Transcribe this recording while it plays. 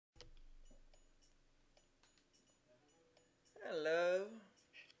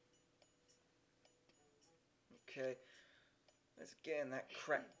Okay, let's get in that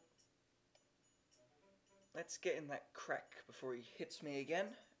crack. Let's get in that crack before he hits me again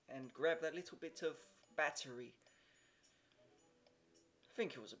and grab that little bit of battery. I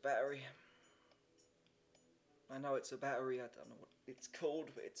think it was a battery. I know it's a battery, I don't know what it's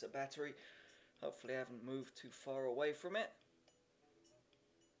called, but it's a battery. Hopefully I haven't moved too far away from it.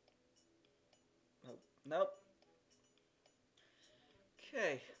 Oh, nope.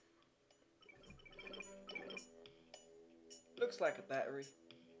 Okay. Looks like a battery.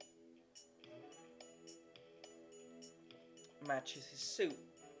 Matches his suit.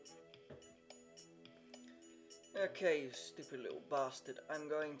 Okay, you stupid little bastard. I'm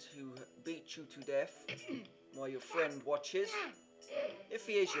going to beat you to death while your friend watches. If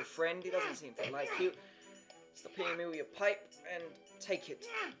he is your friend, he doesn't seem to like you. Stop hitting me with your pipe and take it.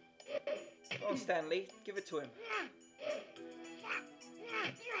 Come on, Stanley, give it to him.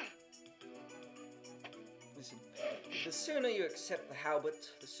 Listen, the sooner you accept the halberd,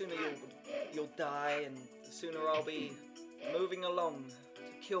 the sooner you'll die, and the sooner I'll be moving along to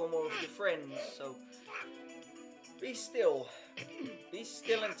kill more of your friends. So be still. Be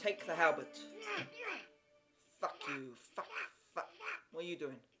still and take the halberd. Fuck you. Fuck. What are you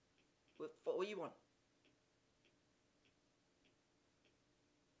doing? What do you want?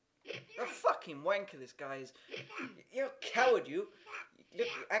 You're a fucking wanker, this guy is. You're a coward, you. You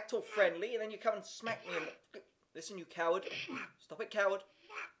act all friendly and then you come and smack me. And listen, you coward. Stop it, coward.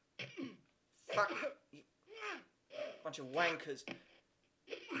 Fuck. You bunch of wankers.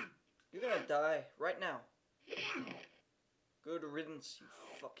 You're gonna die right now. Good riddance, you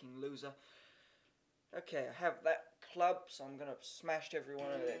fucking loser. Okay, I have that club, so I'm gonna smash every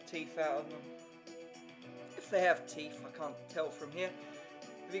one of their teeth out of them. If they have teeth, I can't tell from here.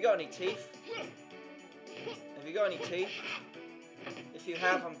 Have you got any teeth? Have you got any teeth? If you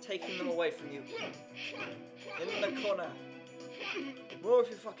have, I'm taking them away from you. In the corner. More of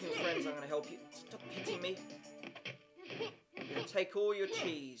your fucking friends, I'm gonna help you. Stop hitting me. I'm gonna take all your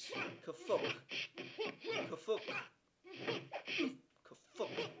cheese. Kafuk. Kafuk. Kafuk.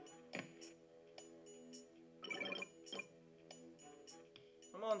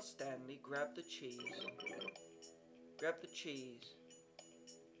 Come on, Stanley, grab the cheese. Grab the cheese.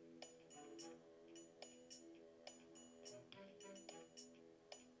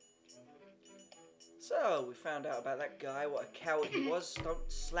 So, we found out about that guy, what a coward he was.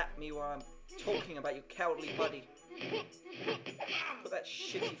 Don't slap me while I'm talking about your cowardly buddy. Put that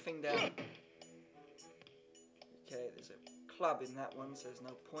shitty thing down. Okay, there's a club in that one, so there's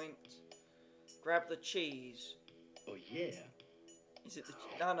no point. Grab the cheese. Oh yeah? Is it the...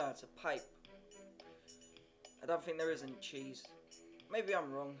 No, it's a pipe. I don't think there is any cheese. Maybe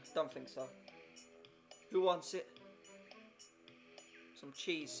I'm wrong. Don't think so. Who wants it? Some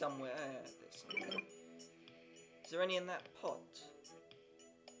cheese somewhere. There's some. Is there any in that pot?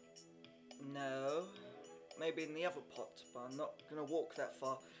 No. Maybe in the other pot, but I'm not going to walk that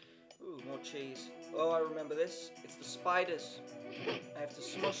far. Ooh, more cheese. Oh, I remember this. It's the spiders. I have to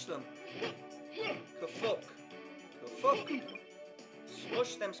smush them. Kafuk. Kafuk.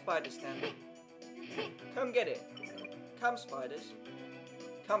 Smush them spiders, Stanley. Come get it. Come, spiders.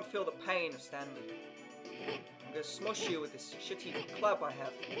 Come feel the pain of Stanley. I'm going to smush you with this shitty club I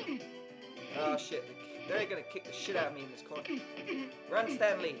have. Oh, shit. They're going to kick the shit out of me in this corner. Run,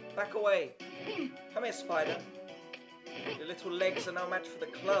 Stanley. Back away. Come here, spider. Your little legs are no match for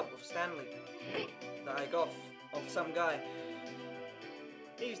the club of Stanley that I got off some guy.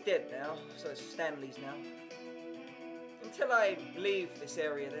 He's dead now, so it's Stanley's now. Until I leave this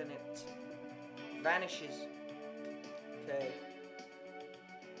area, then it vanishes. Okay.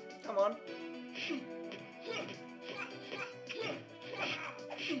 Come on.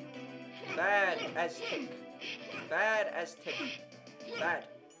 Bad Aztec. Bad Aztec. Bad.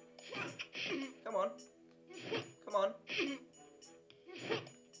 Come on. Come on.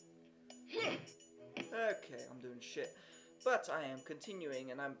 Okay, I'm doing shit. But I am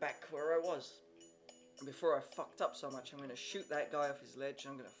continuing and I'm back where I was. And before I fucked up so much, I'm going to shoot that guy off his ledge.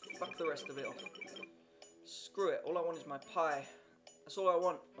 I'm going to fuck the rest of it off. Screw it. All I want is my pie. That's all I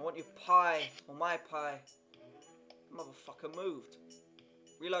want. I want your pie. Or my pie. Motherfucker moved.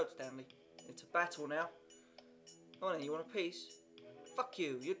 Reload, Stanley. It's a battle now. Come on then, you want a piece? Fuck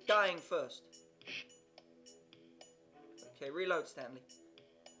you. You're dying first. Okay, reload, Stanley.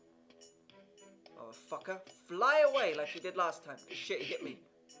 Oh, fucker. Fly away like you did last time. Shit, you hit me.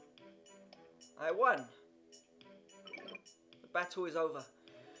 I won. The battle is over.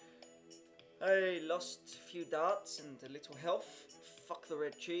 I lost a few darts and a little health. Fuck the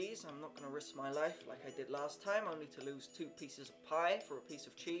red cheese. I'm not going to risk my life like I did last time, only to lose 2 pieces of pie for a piece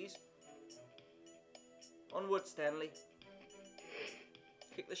of cheese. Onward, Stanley.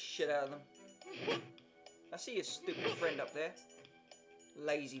 Kick the shit out of them. I see your stupid friend up there.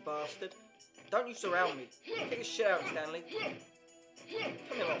 Lazy bastard. Don't you surround me. Kick the shit out of him, Stanley. Come here,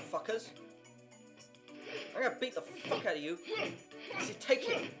 little fuckers. I'm gonna beat the fuck out of you. See, take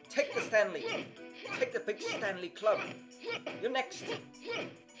it. Take the Stanley. Take the big Stanley club. You're next.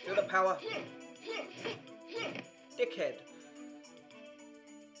 Feel the power. Dickhead.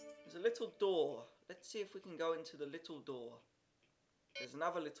 There's a little door. Let's see if we can go into the little door. There's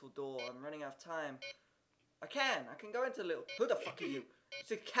another little door. I'm running out of time. I can go into the little... Who the fuck are you? It's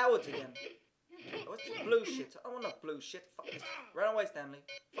the cowards again. What's this blue shit? I don't want no blue shit. Fuck this. Run away, Stanley.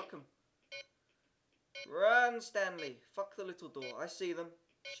 Fuck him. Run, Stanley. Fuck the little door. I see them.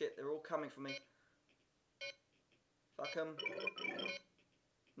 Shit, they're all coming for me. Fuck them.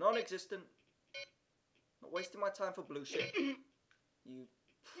 Non-existent. Not wasting my time for blue shit. You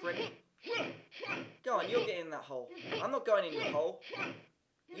prick. Go on, you'll get in that hole. I'm not going in your hole.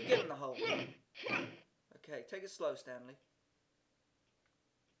 You get in the hole. Okay, take it slow, Stanley.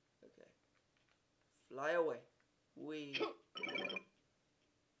 Okay. Fly away. Wee.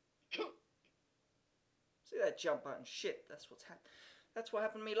 See that jump button? Shit, that's what's happened. That's what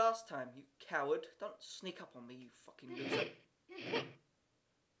happened to me last time, you coward. Don't sneak up on me, you fucking loser.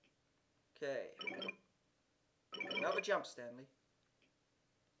 Okay. Another jump, Stanley.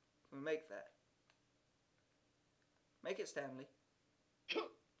 Can we make that? Make it, Stanley.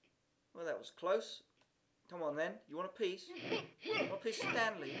 Well, that was close. Come on, then. You want a piece? You want a piece of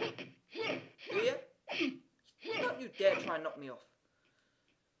Stanley? Do you? Don't you dare try and knock me off.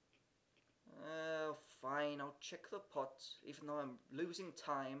 Oh, fine. I'll check the pot, even though I'm losing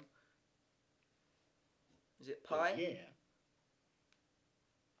time. Is it pie? Oh, yeah.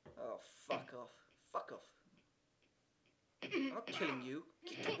 Oh, fuck off. Fuck off. I'm not killing you.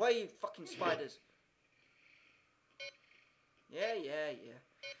 Get away, you fucking spiders. Yeah.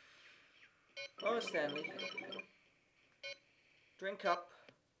 Oh, Stanley. Drink up.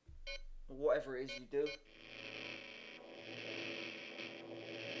 Or whatever it is you do.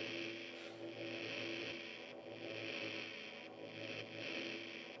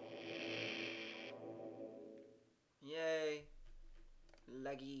 Yay.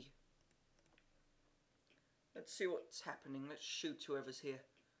 Laggy. Let's see what's happening. Let's shoot whoever's here.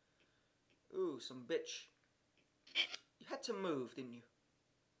 Ooh, some bitch. You had to move, didn't you?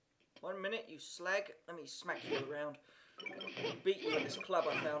 1 minute, you slag. Let me smack you around. Beat you with this club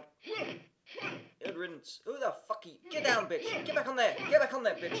I found. Good riddance. Who the fuck are you? Get down, bitch. Get back on there. Get back on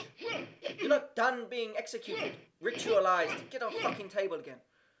there, bitch. You're not done being executed. Ritualized. Get on the fucking table again.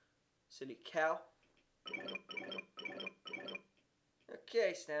 Silly cow.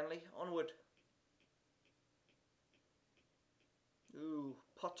 Okay, Stanley. Onward. Ooh,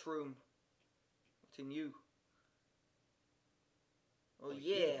 pot room. What's in you? Oh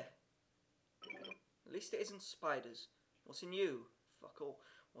yeah. At least it isn't spiders. What's in you? Fuck all.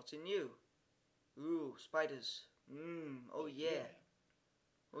 What's in you? Ooh, spiders. Oh yeah.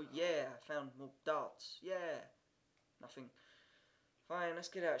 Oh yeah, I found more darts. Yeah. Nothing. Fine, let's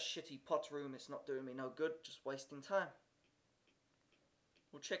get out of shitty pot room. It's not doing me no good. Just wasting time.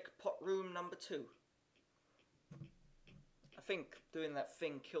 We'll check pot room number 2. I think doing that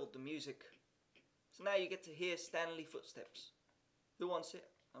thing killed the music. So now you get to hear Stanley footsteps. Who wants it?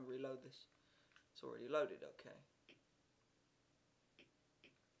 I'll reload this. It's already loaded, okay.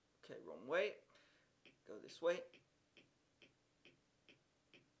 Okay, wrong way. Go this way.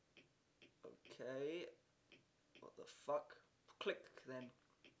 Okay. What the fuck? Click then.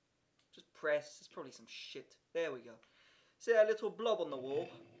 Just press. There's probably some shit. There we go. See that little blob on the wall?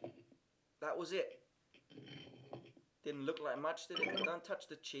 That was it. Didn't look like much, did it? Don't touch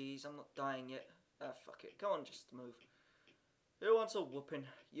the cheese. I'm not dying yet. Ah, fuck it. Go on, just move. Who wants a whooping?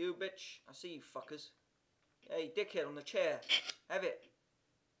 You, bitch. I see you fuckers. Hey, dickhead on the chair. Have it.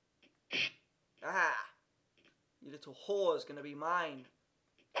 Ah! You little whore's gonna be mine.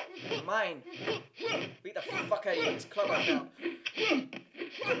 Mine. Beat the fuck out of you in this club I found.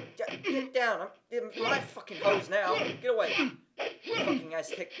 Get down. I'm my fucking hose now. Get away. Fucking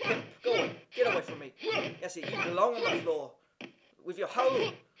Aztec pimp. Go on. Get away from me. That's it. You belong on the floor. With your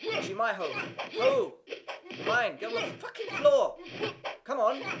hoe. Actually, my hoe. Hoe. Mine. Get on the fucking floor. Come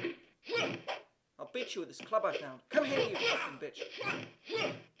on. I'll beat you with this club I found. Come here, you fucking bitch.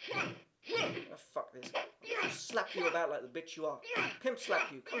 Oh, fuck this. I'll slap you about like the bitch you are. Pimp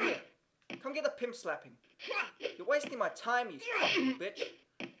slap you. Come here. Come get the pimp slapping. You're wasting my time, you fucking bitch.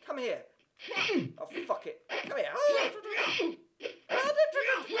 Come here. Oh, fuck it. Come here.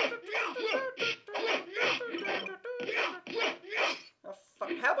 Oh,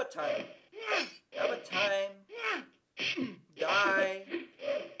 fuck. How about time? How about time? Die.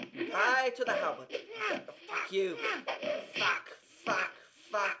 Die to the Howard. Fuck you.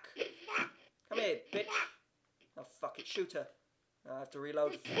 Fuck. Come here, bitch. Oh, fuck it. Shoot her. I have to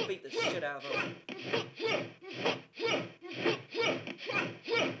reload. Beat the shit out of her.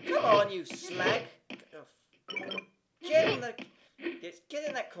 Come on, you slag. Get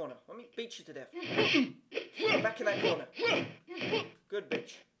in that corner. Let me beat you to death. Back in that corner. Good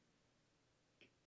bitch.